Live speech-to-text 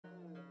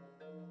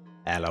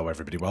Hello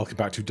everybody, welcome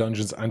back to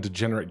Dungeons and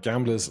Degenerate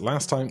Gamblers.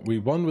 Last time we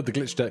won with the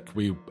glitch deck,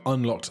 we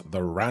unlocked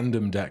the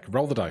random deck.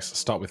 Roll the dice,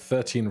 start with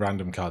 13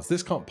 random cards.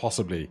 This can't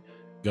possibly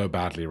go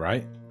badly,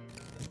 right?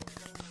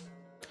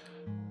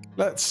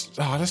 Let's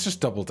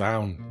just double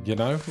down, you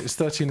know? It's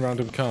 13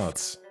 random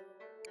cards.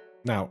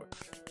 Now,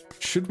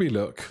 should we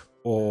look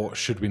or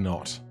should we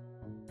not?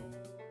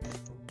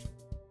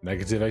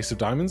 Negative ace of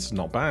diamonds,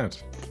 not bad.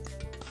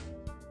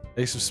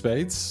 Ace of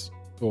spades,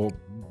 or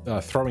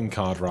throwing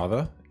card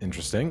rather,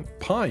 interesting.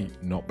 Pie,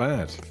 not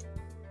bad.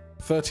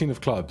 13 of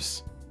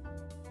clubs,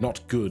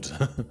 not good.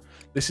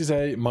 This is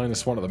a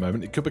 -1 at the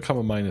moment. It could become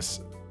a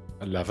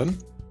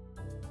 -11.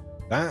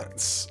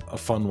 That's a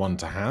fun one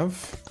to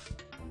have.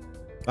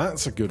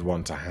 That's a good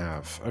one to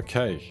have.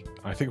 Okay,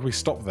 I think we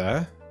stop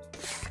there.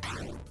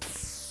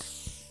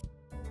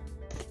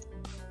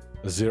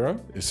 A 0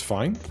 is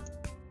fine.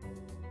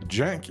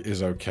 Jack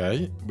is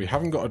okay. We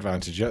haven't got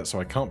advantage yet, so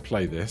I can't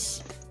play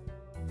this.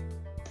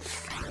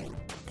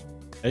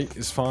 8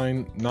 is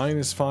fine. 9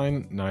 is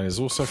fine. 9 is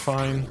also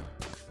fine.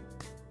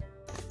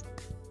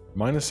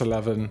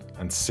 -11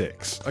 and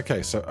 6.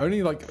 Okay, so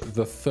only like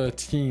the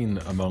 13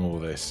 among all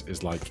this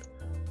is like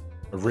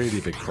a really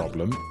big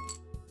problem.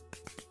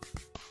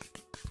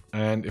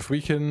 And if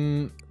we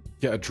can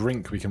get a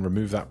drink, we can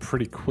remove that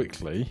pretty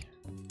quickly.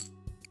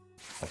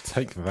 I'll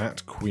take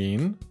that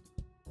queen.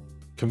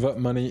 Convert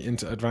money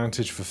into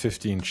advantage for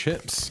 15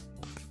 chips.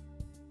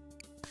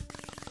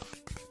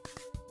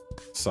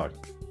 So,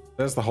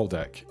 there's the whole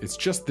deck. It's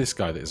just this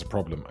guy that is a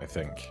problem, I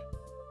think.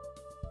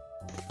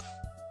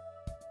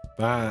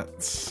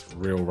 That's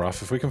real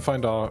rough. If we can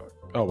find our...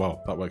 Oh,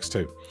 well, that works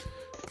too.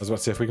 I was about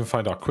to say, if we can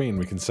find our queen,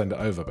 we can send it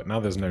over, but now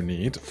there's no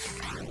need.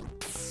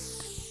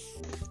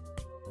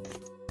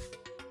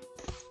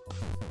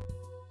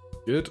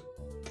 Good.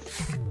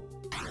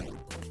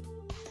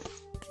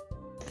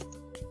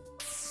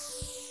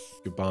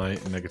 Goodbye,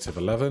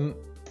 -11.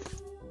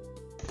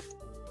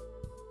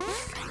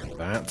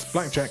 That's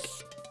blackjack.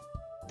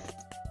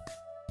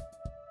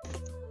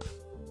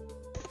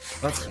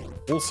 That's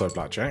also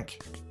blackjack.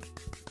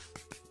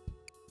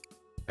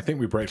 I think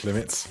we break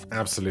limits.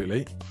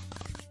 Absolutely.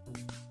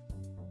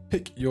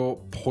 Pick your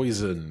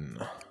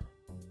poison.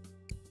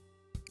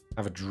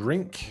 Have a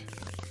drink.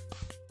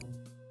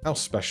 How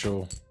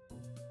special.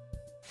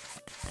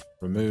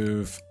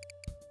 Remove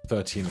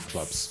 13 of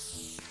clubs.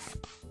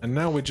 And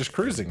now we're just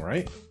cruising,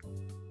 right?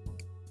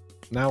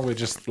 Now we're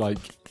just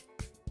like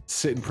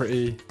sitting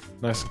pretty,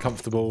 nice and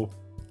comfortable,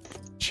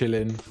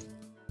 chilling.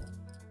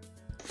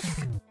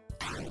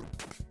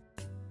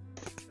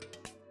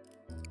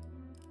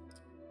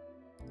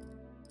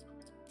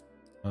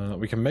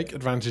 We can make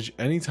advantage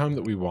anytime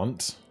that we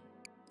want.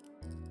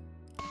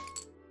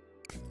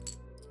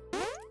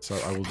 So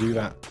I will do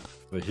that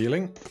for the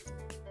healing.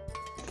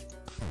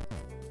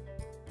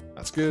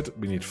 That's good.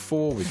 We need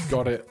 4. We've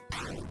got it.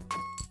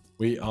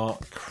 We are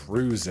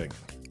cruising.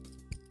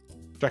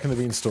 Jack and the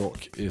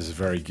Beanstalk is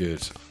very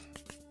good.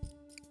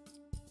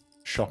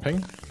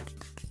 Shopping.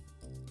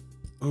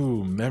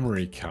 Ooh,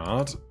 memory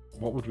card.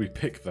 What would we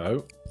pick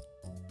though?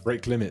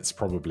 Break limits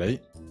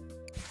probably.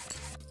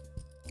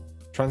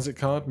 Transit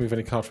card. Move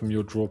any card from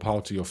your draw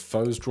pile to your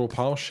foe's draw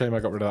pile. Shame I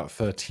got rid of that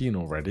 13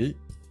 already.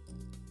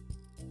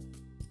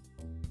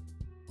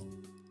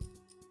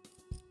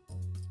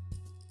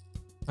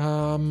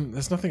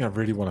 There's nothing I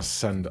really want to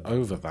send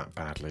over that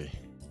badly.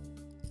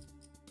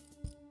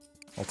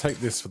 I'll take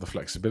this for the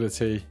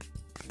flexibility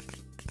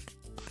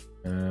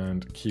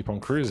and keep on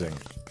cruising.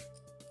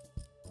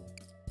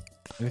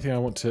 Anything I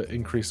want to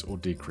increase or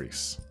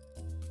decrease?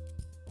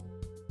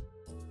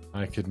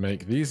 I could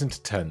make these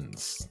into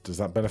 10s. Does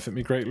that benefit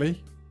me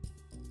greatly?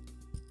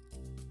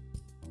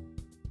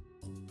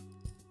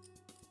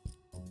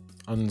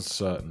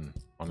 Uncertain,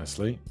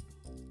 honestly.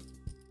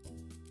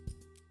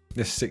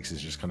 This 6 is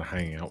just kind of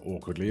hanging out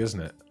awkwardly, isn't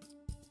it?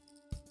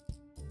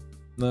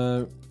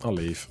 No, I'll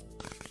leave.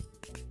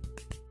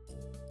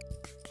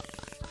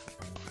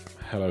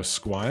 Hello,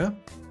 Squire.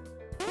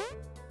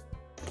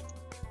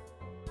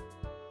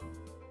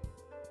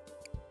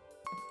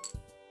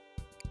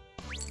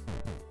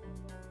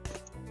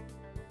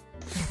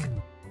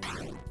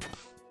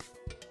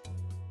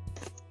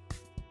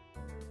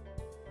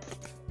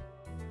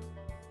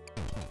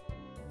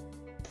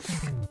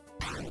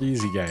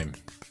 Easy game.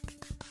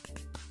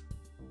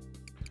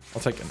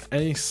 I'll take an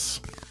ace.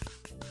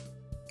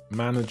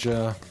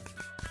 Manager.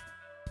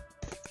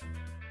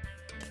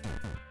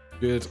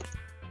 Good.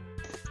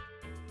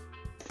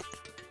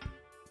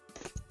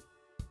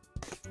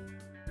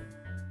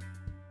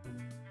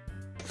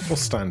 We'll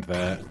stand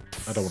there.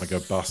 I don't want to go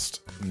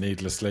bust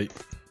needlessly.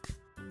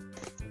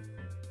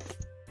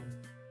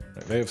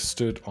 Right, they have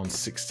stood on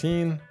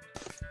 16.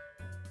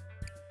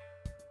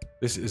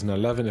 This is an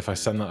 11. If I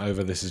send that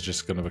over, this is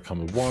just going to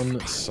become a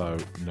 1, so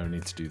no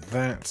need to do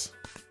that.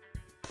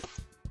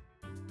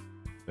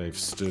 They've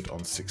stood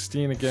on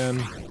 16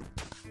 again.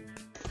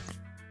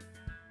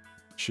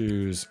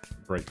 Choose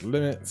break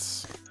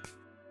limits.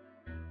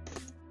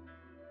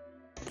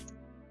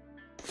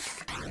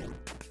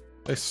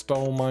 They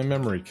stole my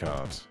memory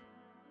card.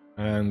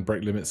 And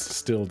break limits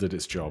still did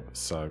its job,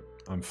 so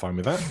I'm fine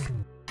with that.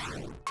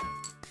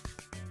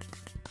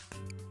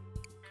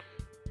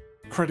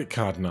 Credit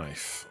card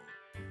knife.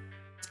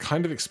 It's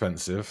kind of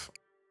expensive,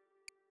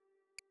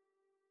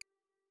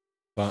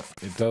 but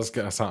it does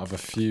get us out of a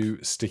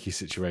few sticky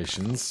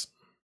situations.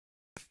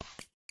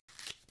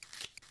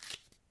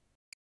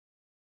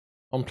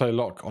 On play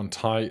lock, on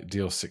tie,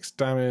 deal 6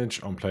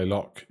 damage. On play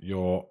lock,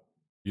 you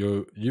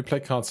play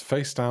cards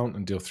face down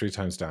and deal 3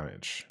 times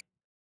damage.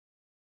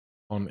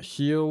 On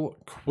heal,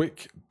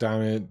 quick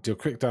damage, deal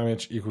quick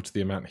damage equal to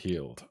the amount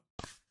healed.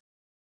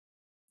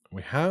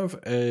 We have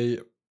a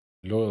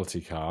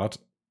loyalty card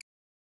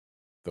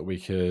that we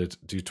could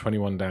do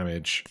 21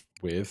 damage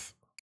with.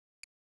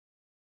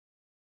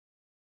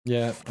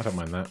 Yeah, I don't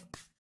mind that.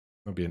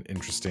 That'll be an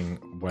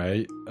interesting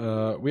way.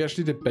 We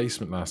actually did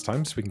basement last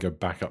time, so we can go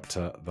back up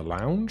to the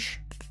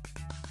lounge.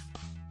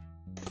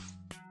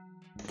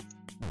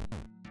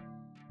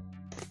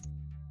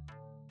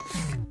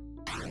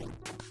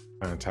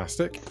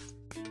 Fantastic.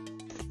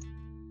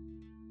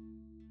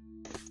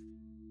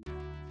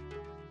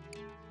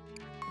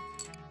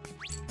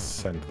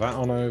 Send that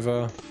on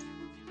over.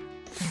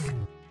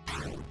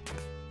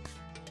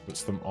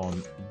 Puts them on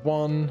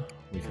 1.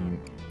 We can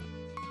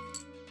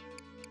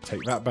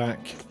take that back.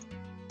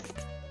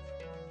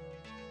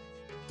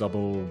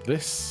 Double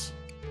this.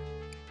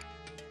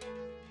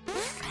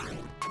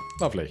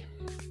 Lovely.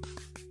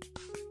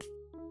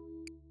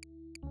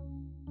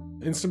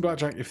 Instant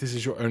blackjack if this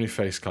is your only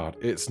face card.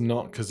 It's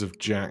not because of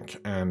jack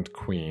and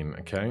queen,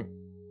 okay?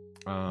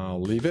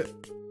 I'll leave it.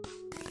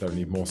 Don't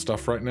need more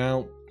stuff right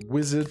now.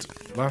 Wizard.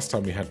 Last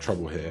time we had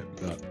trouble here,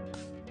 but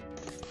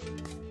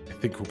I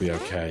think we'll be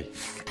okay.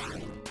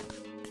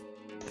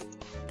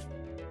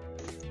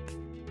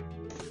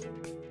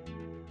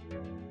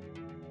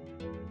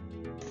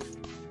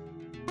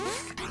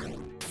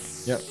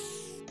 Yep.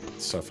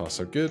 So far,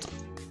 so good.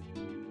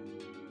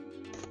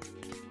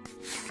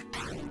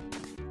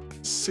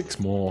 6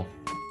 more.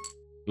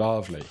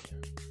 Lovely.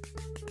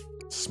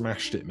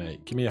 Smashed it,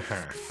 mate. Give me a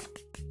half.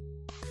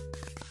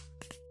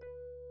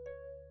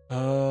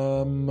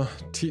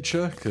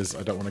 Teacher, because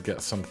I don't want to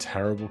get some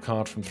terrible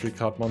card from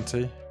 3-card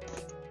Monty.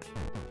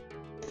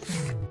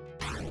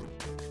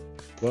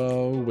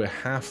 Well, we're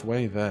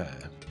halfway there.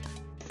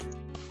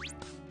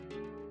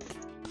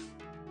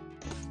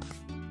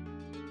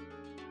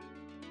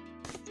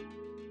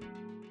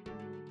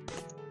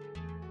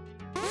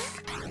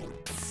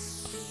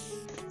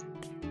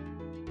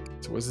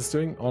 So what is this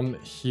doing? On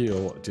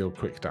heal, deal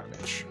quick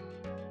damage.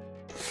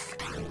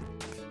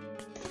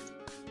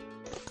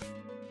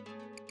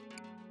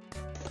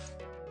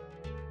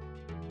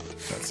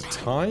 That's a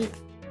tie.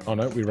 Oh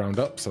no, we round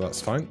up, so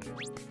that's fine.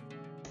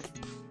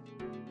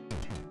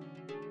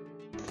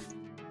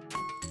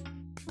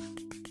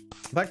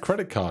 That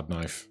credit card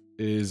knife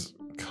is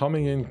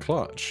coming in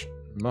clutch,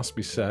 must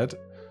be said.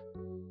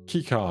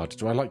 Keycard.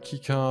 Do I like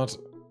keycard?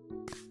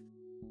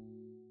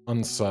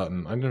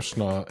 Uncertain. I'm just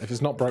not. If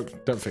it's not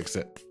broke, don't fix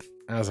it.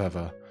 As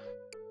ever.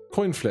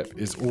 Coin flip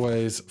is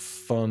always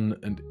fun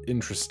and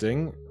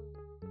interesting.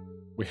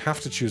 We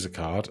have to choose a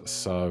card,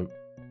 so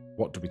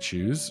what do we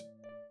choose?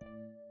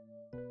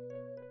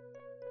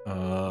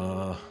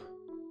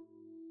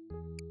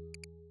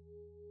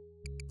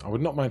 I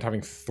would not mind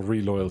having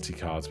 3 loyalty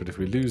cards, but if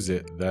we lose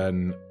it,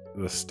 then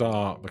the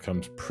star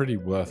becomes pretty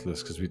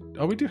worthless because we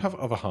do have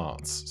other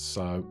hearts,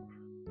 so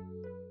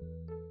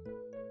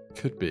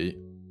could be.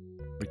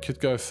 We could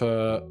go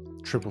for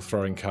triple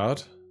throwing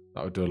card.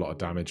 That would do a lot of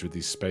damage with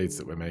these spades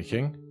that we're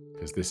making,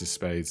 because this is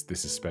spades,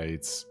 this is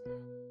spades.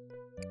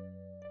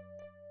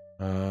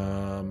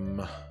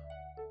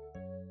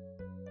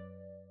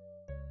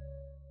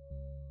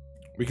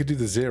 We could do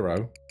the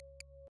 0,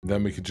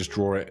 then we could just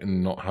draw it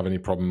and not have any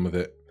problem with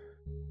it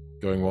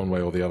going one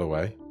way or the other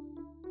way.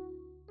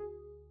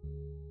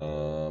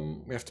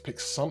 We have to pick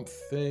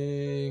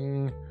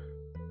something.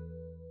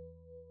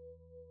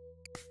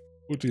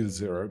 We'll do the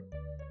 0.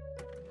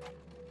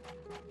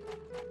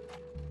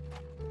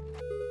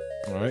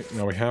 Alright,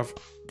 now we have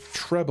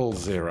treble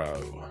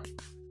 0.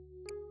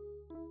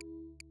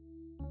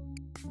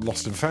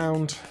 Lost and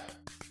found.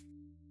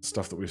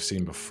 Stuff that we've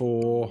seen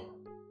before.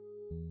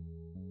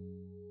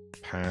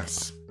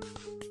 Pass.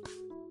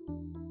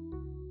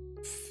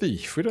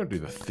 Thief. We don't do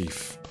the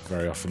thief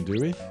very often, do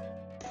we?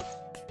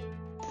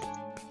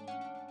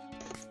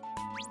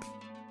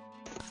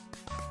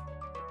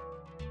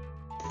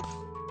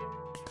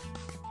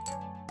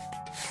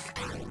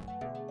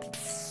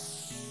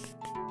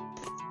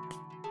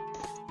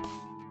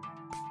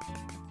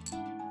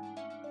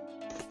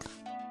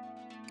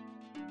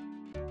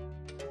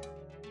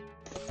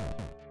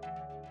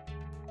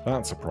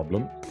 That's a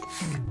problem.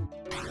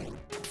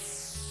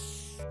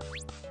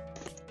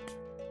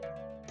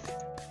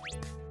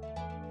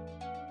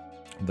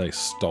 They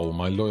stole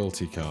my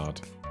loyalty card.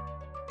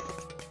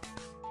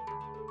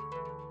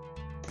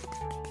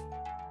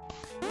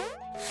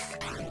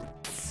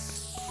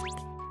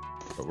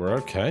 But we're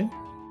okay.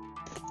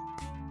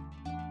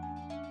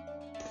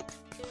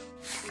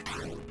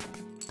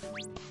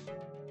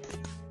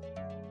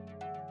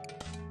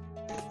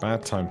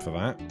 Bad time for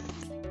that.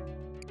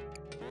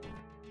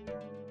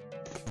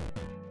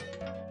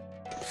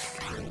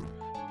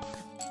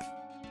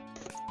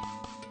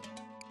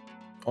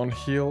 On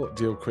heal,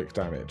 deal quick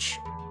damage.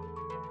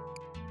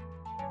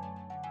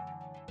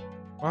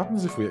 What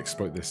happens if we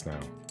exploit this now?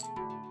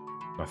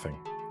 Nothing.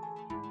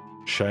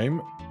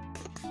 Shame.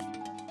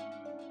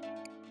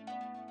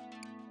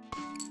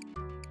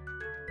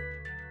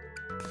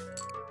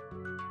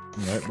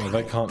 No, well,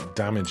 they can't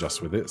damage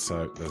us with it,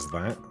 so there's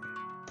that.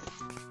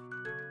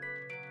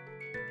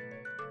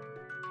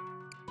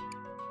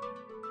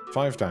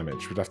 Five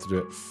damage. We'd have to do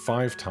it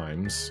 5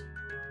 times.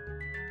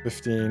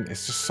 15.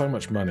 It's just so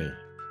much money.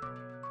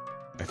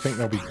 I think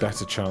there'll be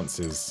better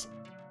chances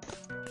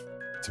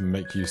to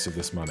make use of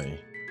this money.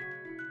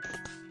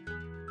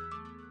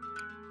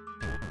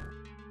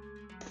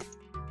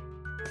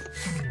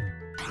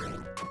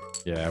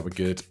 Yeah, we're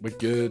good. We're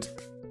good.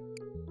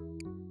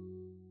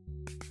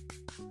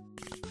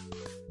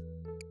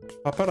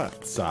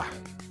 Paparazza.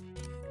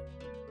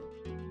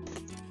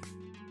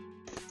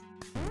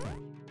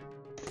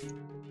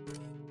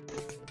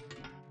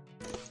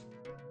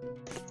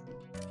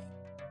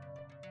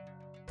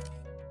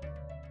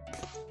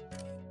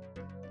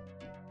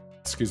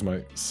 Excuse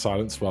my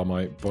silence while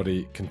my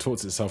body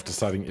contorts itself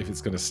deciding if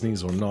it's going to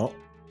sneeze or not.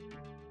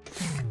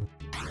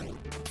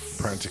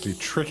 Practically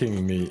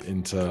tricking me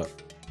into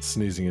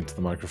sneezing into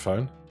the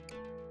microphone.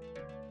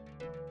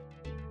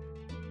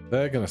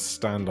 They're going to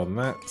stand on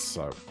that,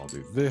 so I'll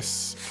do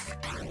this.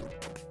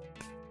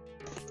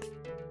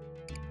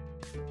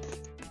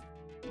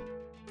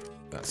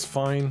 That's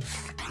fine.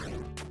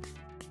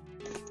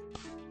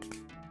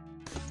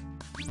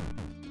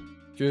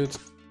 Good.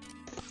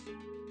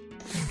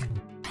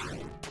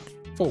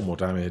 4 more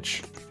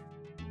damage.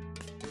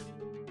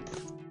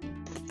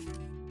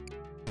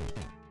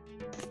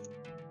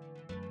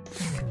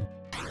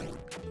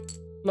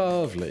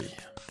 Lovely.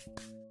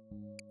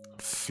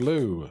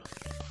 Flew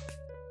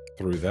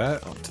through there,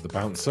 up to the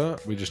bouncer.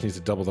 We just need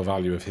to double the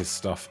value of his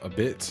stuff a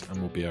bit, and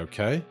we'll be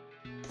okay.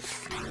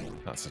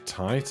 That's a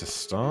tie to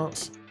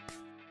start.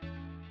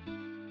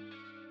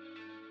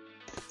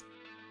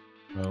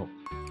 Well,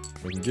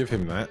 we can give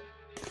him that.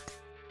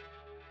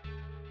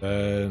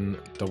 Then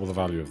double the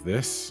value of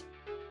this.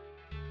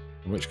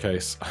 In which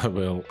case, I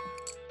will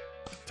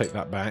take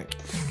that back.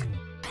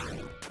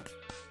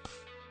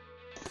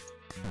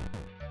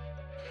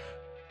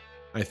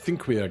 I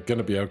think we are going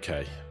to be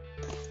okay.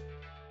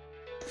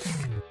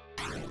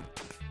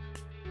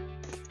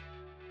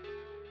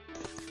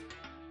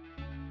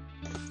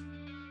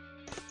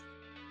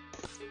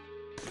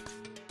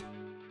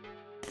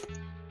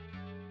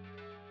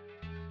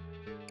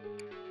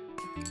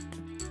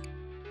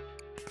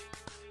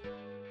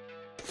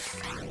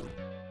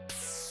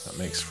 That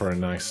makes for a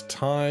nice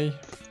tie.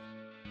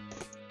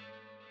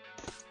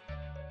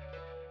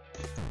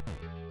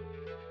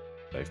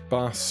 They've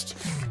bust.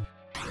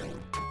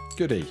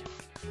 Goody.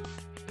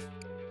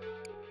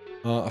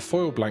 A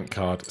foil blank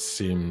card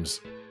seems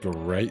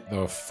great,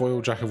 though a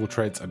foil jack of all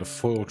trades and a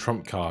foil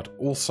trump card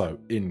also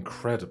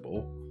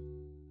incredible.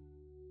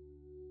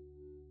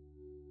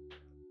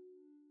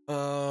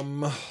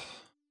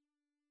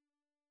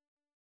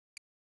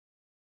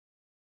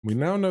 We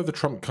now know the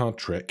trump card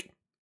trick.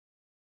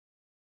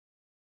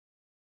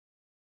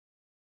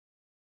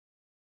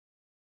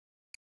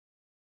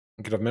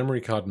 We could have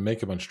memory card and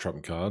make a bunch of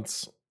trump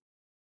cards.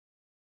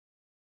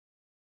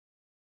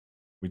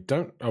 We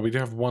don't... Oh, we do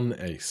have 1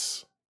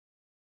 ace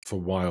for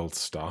wild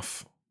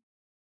stuff.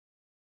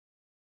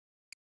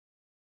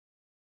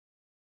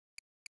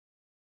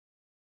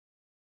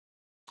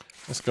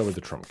 Let's go with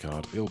the trump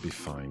card. It'll be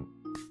fine.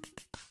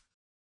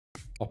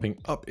 Popping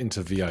up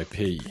into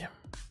VIP.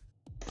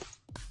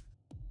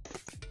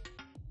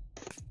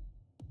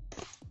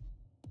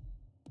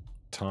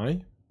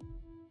 Tie.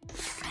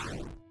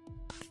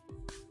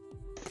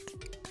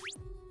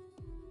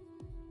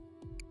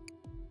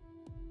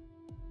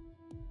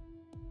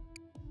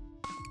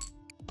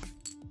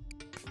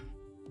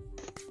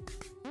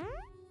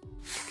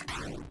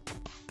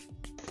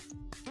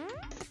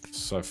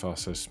 So far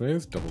so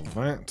smooth. Double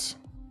that.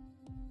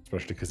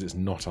 Especially because it's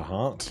not a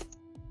heart.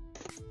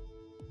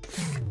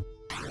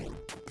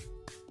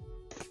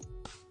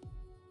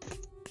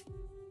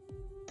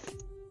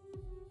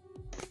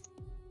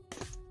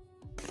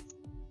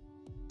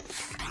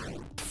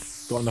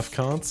 Got enough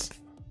cards?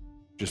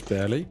 Just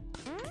barely.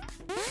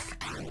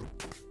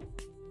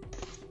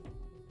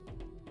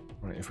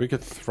 Right, if we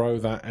could throw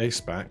that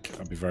ace back,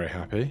 I'd be very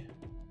happy.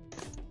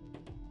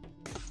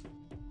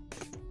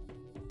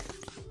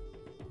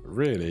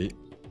 Really,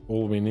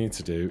 all we need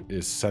to do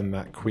is send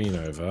that queen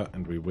over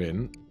and we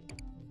win.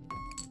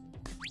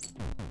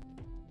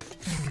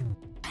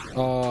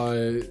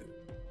 I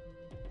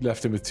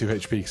left him with 2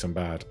 HP because I'm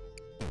bad.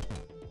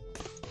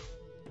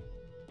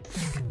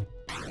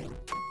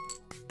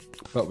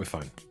 But we're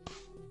fine.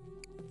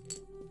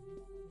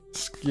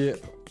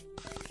 Skip.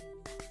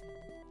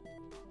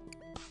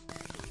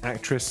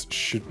 Actress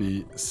should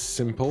be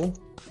simple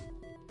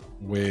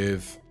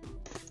with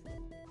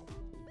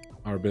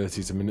our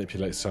ability to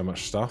manipulate so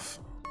much stuff.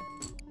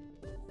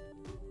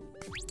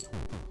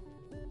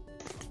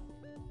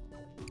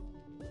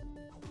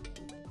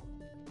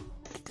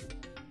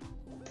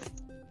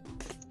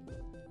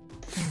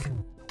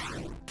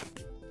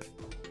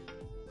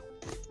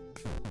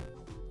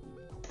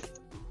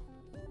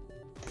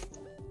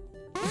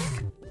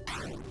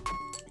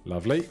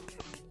 Lovely.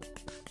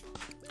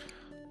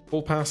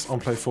 Full pass on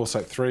play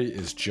Foresight 3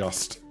 is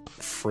just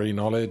free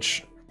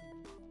knowledge.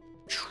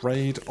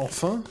 Trade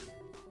offer?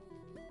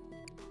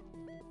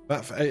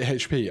 That for 8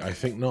 HP? I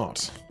think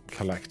not.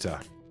 Collector.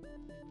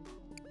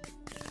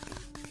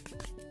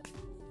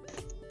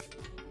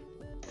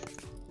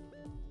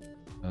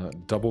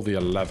 Double the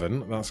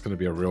 11. That's going to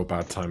be a real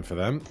bad time for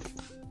them.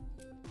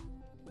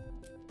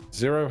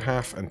 0,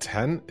 half, and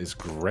 10 is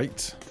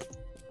great.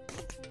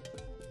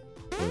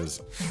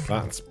 Because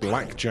that's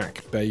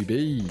blackjack,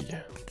 baby.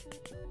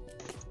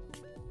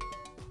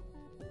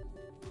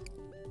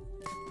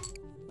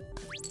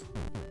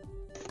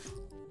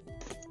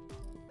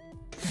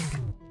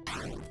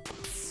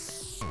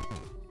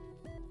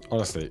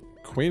 Honestly,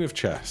 Queen of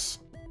Chess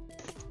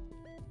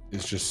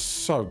is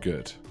just so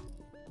good.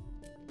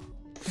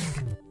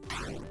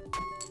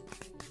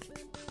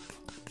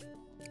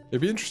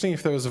 It'd be interesting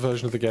if there was a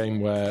version of the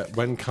game where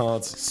when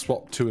cards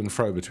swap to and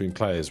fro between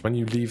players, when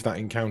you leave that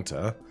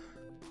encounter,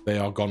 they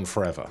are gone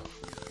forever.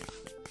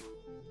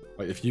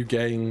 Like if you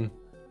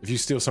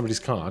steal somebody's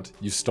card,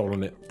 you've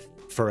stolen it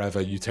forever.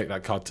 You take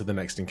that card to the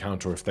next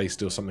encounter. If they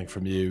steal something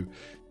from you,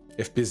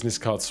 if business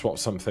cards swap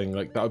something,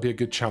 like that would be a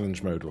good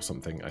challenge mode or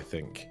something, I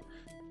think.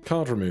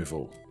 Card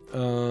removal. I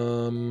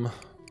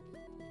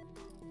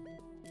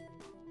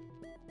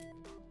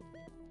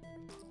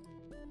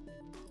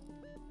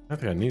don't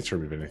think I need to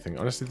remove anything.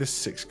 Honestly, this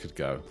 6 could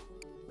go.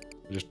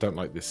 I just don't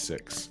like this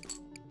 6.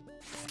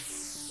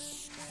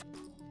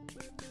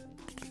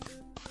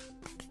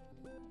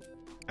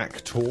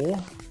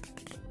 Actor.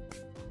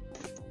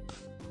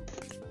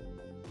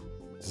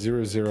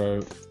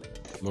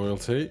 0/0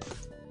 loyalty.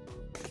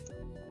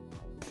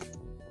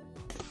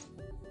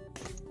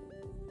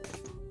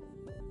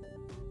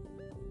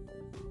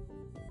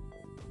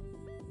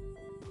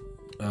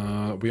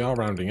 We are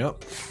rounding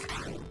up,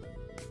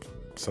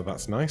 so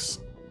that's nice.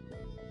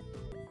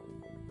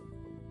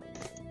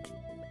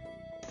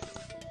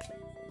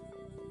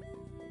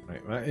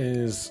 Right, that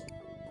is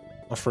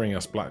offering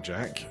us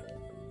blackjack.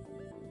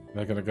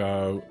 They're going to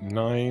go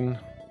 9,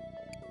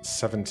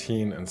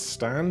 17, and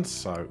stand,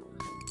 so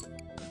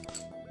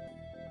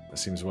that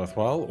seems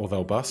worthwhile. Or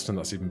they'll bust, and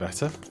that's even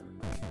better.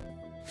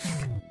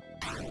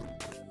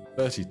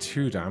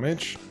 32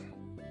 damage.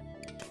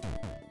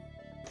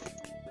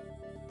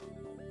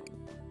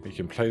 We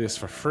can play this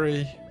for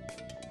free.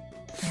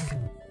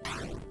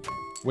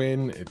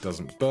 Win, it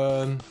doesn't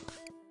burn.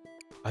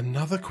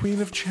 Another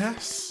Queen of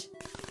Chess?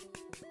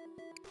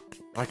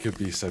 I could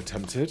be so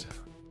tempted.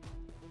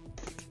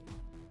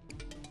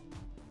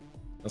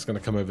 That's going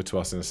to come over to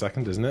us in a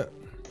second, isn't it?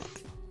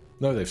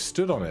 No, they've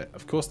stood on it.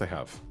 Of course they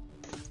have.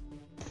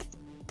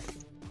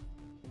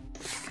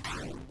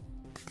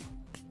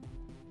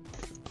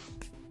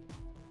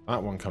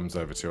 That one comes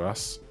over to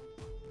us.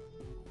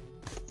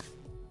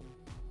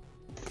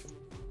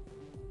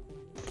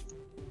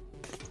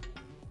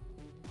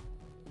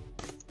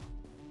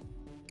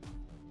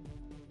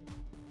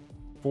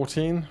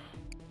 $14,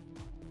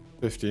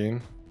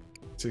 15,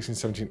 16,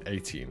 17,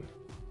 18.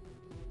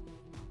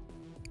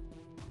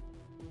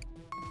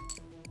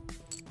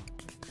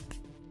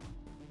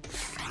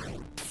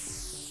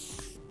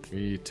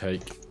 We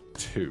take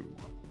 2.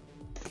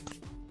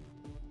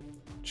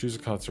 Choose a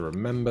card to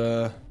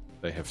remember.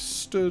 They have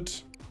stood.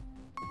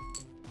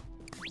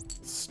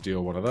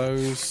 Steal one of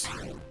those.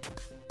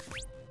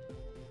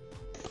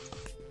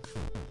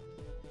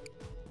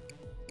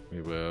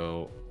 We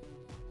will...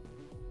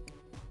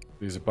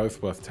 These are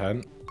both worth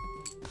 10.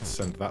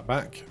 Send that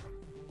back.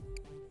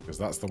 Because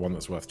that's the one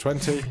that's worth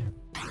 20.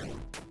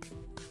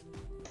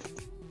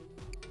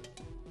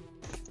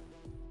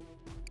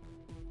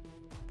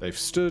 They've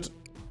stood.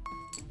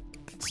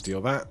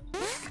 Steal that.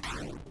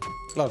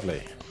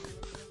 Lovely.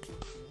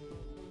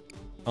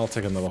 I'll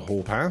take another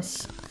hall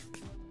pass.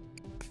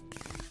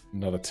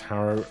 Another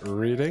tarot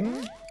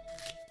reading.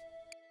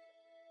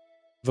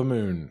 The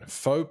Moon.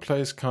 Foe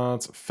plays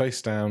cards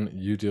face down.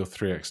 You deal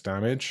 3x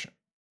damage.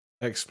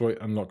 Exploit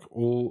unlock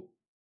all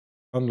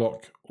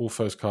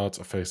foes' cards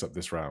are face up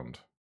this round.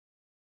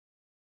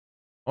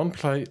 On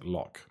play,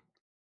 lock.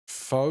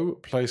 Foe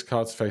plays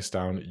cards face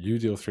down. You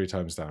deal 3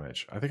 times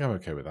damage. I think I'm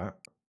okay with that.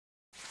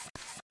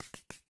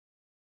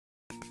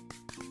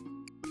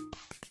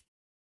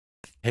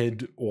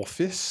 Head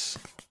office.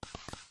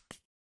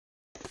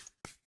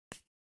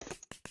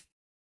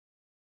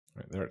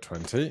 Right, they're at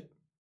 20.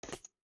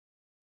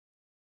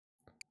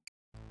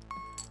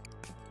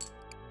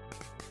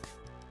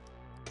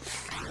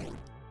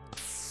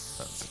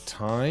 That's a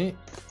tie.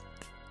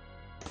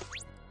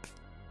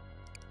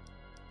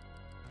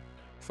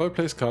 Foe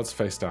plays cards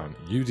face down.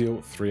 You deal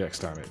 3x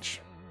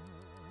damage.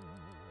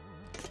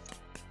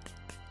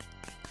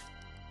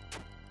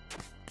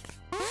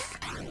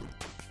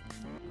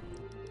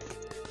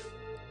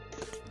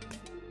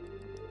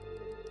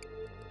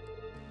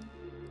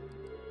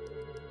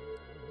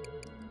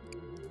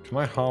 Can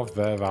I halve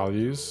their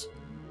values?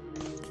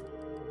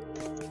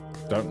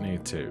 Don't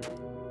need to.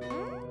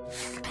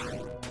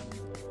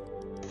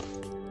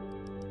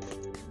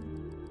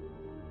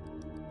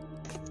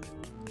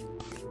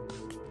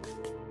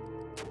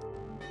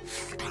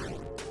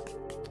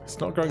 It's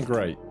not going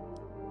great.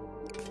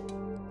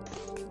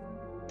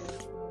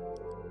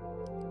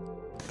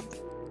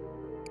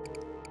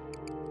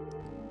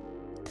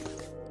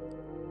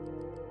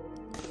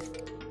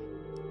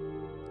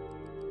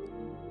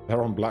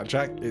 They're on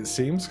blackjack, it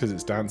seems, because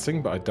it's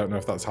dancing, but I don't know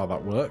if that's how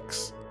that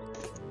works.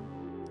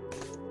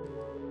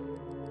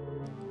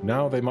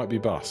 Now they might be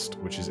bust,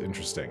 which is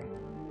interesting.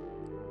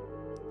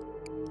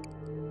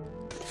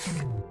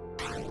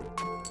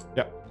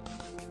 Yep.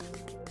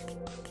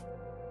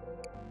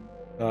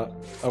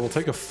 I will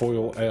take a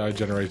foil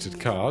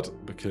AI-generated card,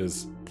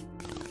 because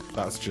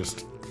that's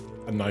just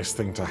a nice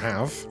thing to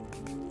have.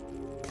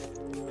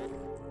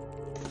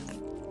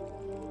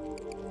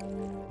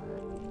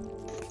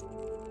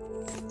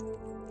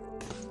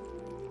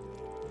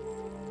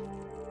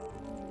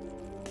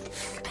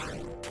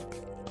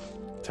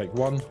 Take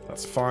one,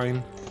 that's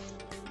fine.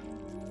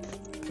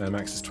 Their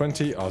max is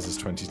 20, ours is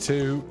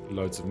 22.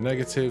 Loads of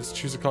negatives.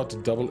 Choose a card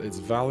to double its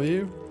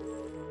value.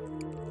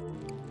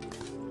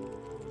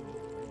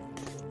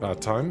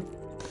 Bad time.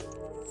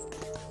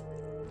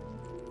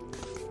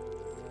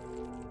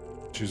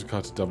 Choose a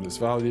card to double its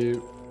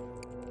value.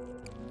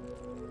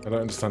 I don't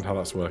understand how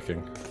that's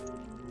working.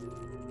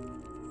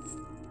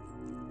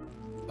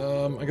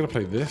 I'm going to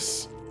play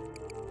this.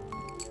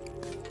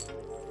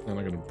 And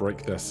I'm going to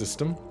break their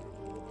system.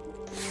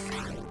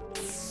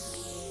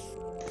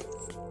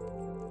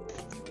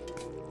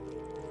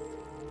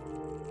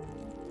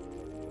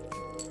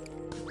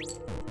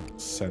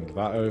 Send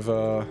that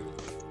over.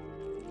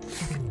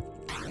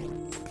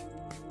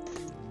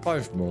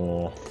 5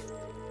 more.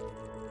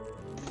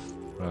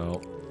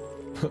 Well,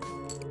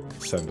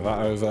 send that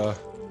over.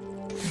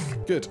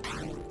 Good.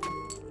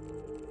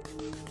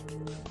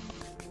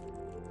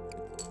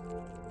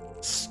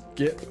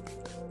 Skip.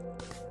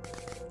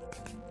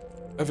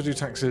 Overdue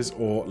taxes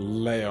or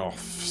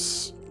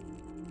layoffs?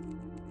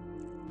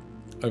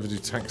 Overdue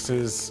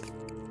taxes.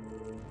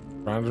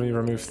 Randomly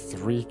remove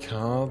 3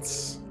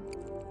 cards.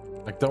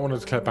 I don't want to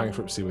declare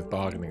bankruptcy with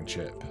bargaining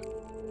chip.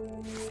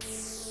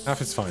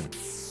 Half is fine.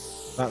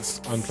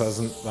 That's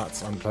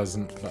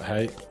unpleasant, but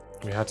hey,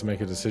 we had to make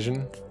a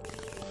decision.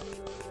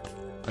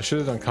 I should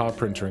have done card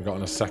printer and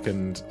gotten a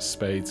second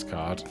spades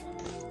card.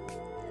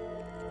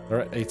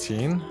 They're at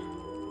 18.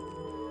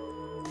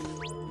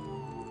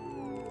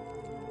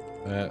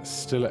 They're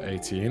still at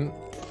 18.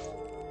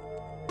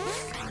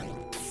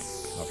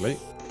 Lovely.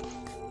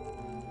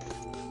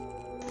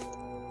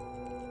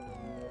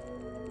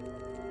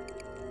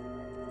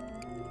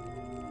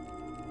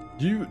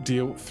 You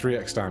deal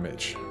 3x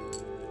damage.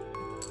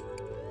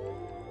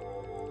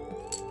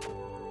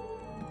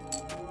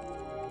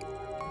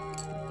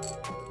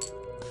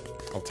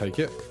 I'll take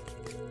it.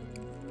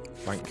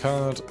 Blank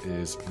card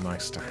is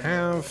nice to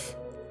have.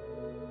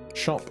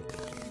 Shop.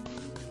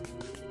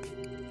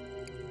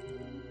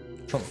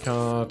 Trump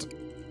card.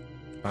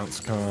 Bounce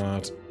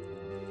card.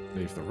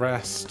 Leave the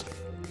rest.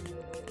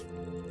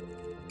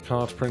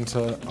 Card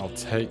printer. I'll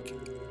take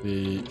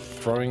the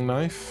throwing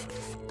knife.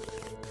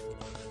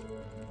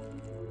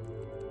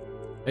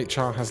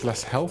 HR has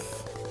less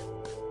health.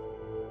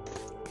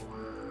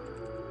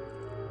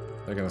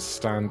 They're going to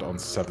stand on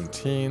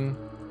 17.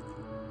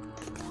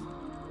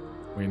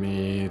 We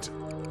need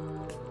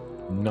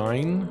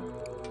 9.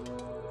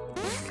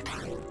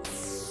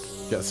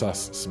 Gets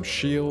us some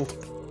shield.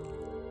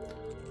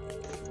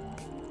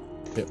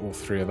 Hit all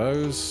 3 of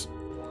those.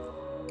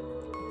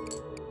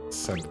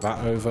 Send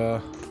that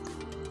over.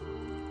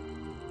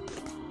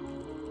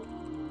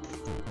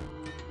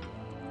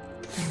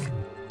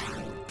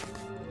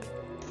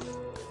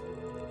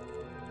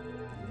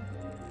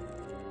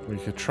 We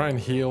could try and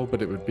heal,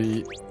 but it would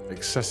be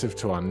excessive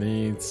to our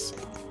needs.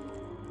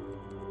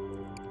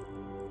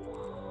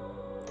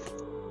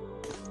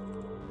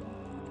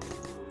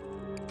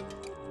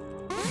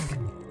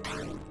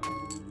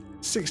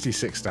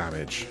 $66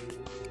 damage.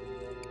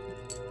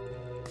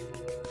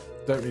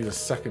 Don't need a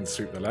second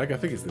sweep the leg. I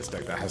think it's this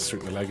deck that has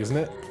sweep the leg, isn't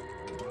it?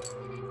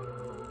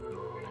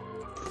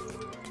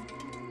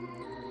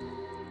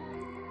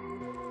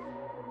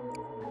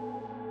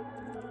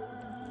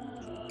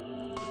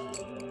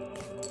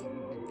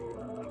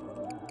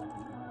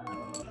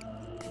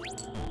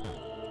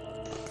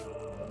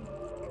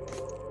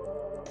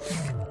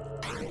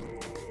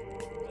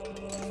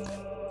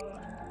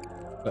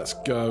 Let's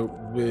go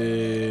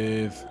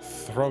with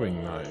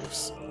throwing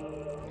knives.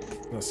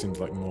 That seems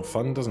like more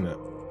fun, doesn't it?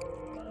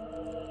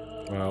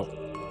 Well,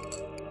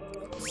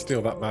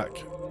 steal that back.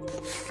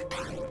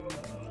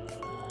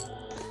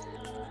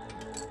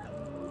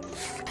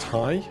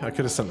 Tie? I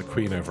could have sent the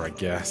queen over, I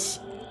guess.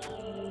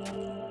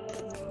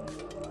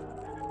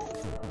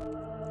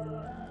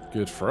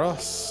 Good for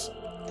us.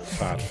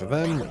 Bad for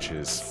them, which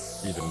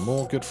is even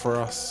more good for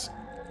us.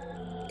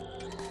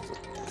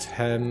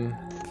 10.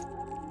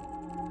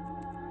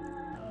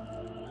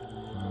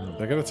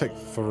 They're going to take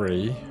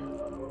 3.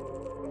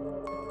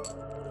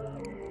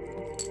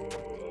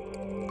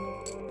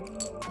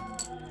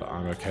 But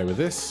I'm okay with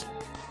this.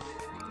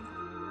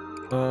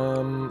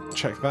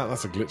 Check that.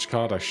 That's a glitch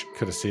card. I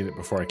could have seen it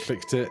before I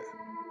clicked it.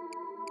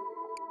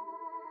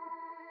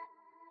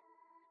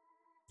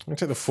 I'm going to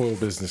take the foil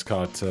business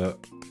card to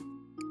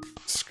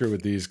screw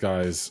with these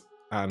guys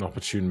at an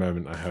opportune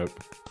moment, I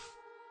hope.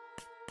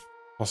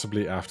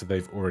 Possibly after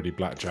they've already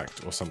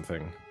blackjacked or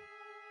something.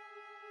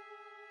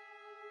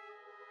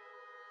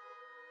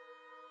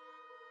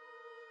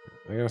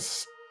 They're going to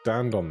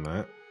stand on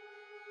that.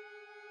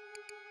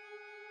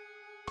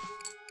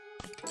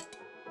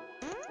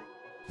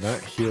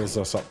 That heals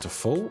us up to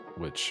full,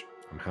 which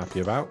I'm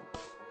happy about.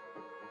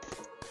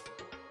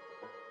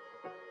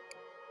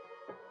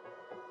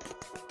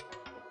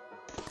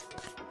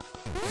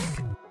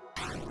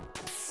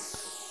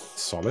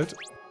 Solid.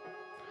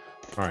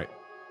 Alright.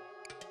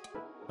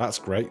 That's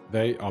great.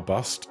 They are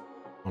bust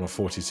on a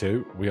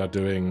 42. We are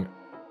doing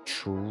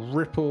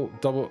triple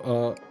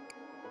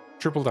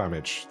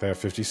damage. They have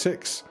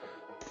 56.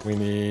 We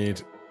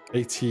need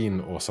 18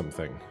 or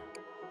something.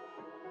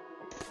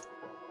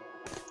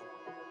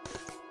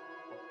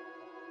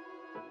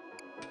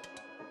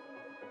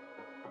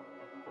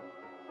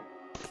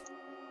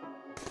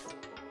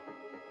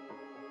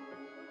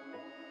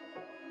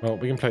 Well,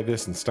 we can play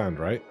this and stand,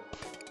 right?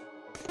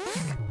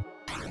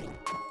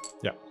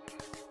 Yeah.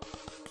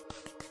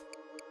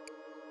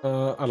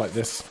 I like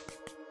this.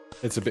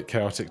 It's a bit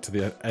chaotic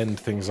to end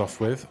things off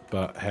with,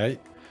 but hey.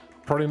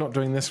 Probably not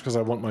doing this because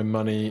I want my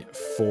money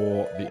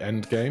for the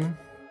end game.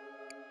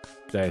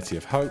 Deity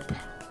of Hope.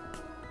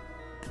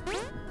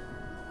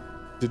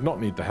 Did not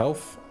need the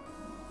health.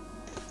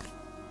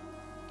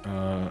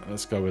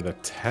 Let's go with a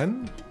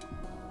 10.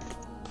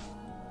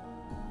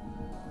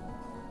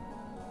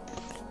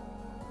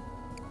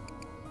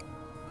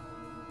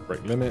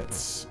 Break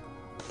limits.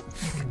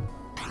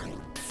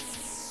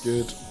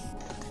 Good.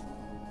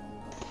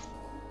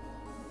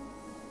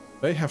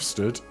 They have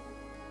stood.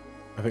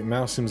 I think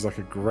now seems like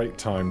a great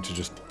time to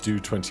just do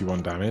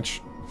 21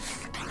 damage.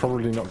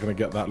 Probably not going to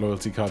get that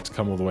loyalty card to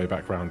come all the way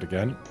back round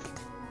again.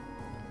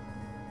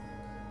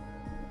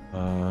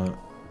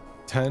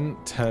 10,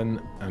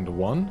 10, and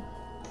 1.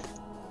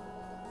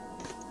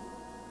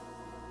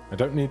 I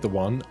don't need the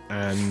 1,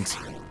 and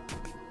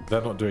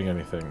they're not doing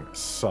anything,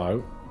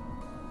 so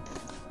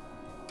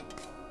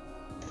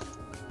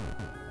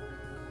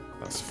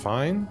that's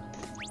fine.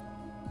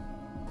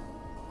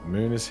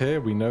 Moon is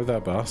here. We know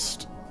they're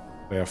bust.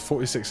 They have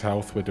 46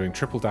 health. We're doing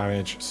triple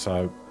damage,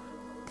 so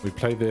we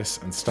play this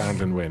and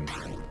stand and win.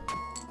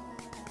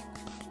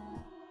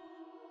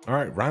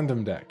 Alright,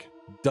 random deck.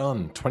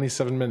 Done.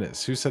 27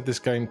 minutes. Who said this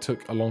game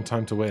took a long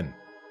time to win?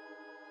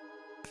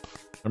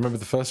 I remember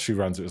the first few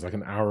rounds it was like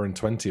an hour and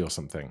 20 or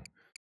something.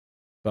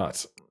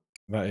 But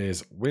that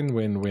is win,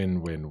 win,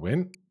 win, win,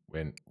 win,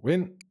 win,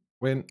 win,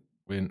 win,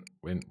 win,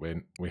 win,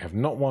 win. We have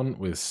not won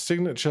with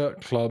signature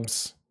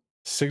clubs,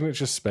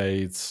 signature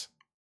spades,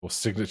 or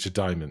signature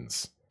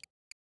diamonds.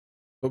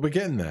 But we're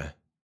getting there.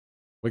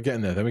 We're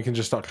getting there. Then we can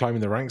just start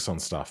climbing the ranks on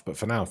stuff. But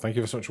for now, thank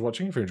you so much for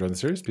watching. If you're enjoying the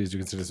series, please do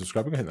consider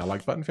subscribing and hit that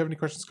like button. If you have any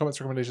questions, comments,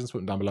 recommendations, put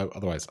them down below.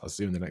 Otherwise, I'll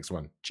see you in the next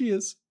one.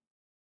 Cheers!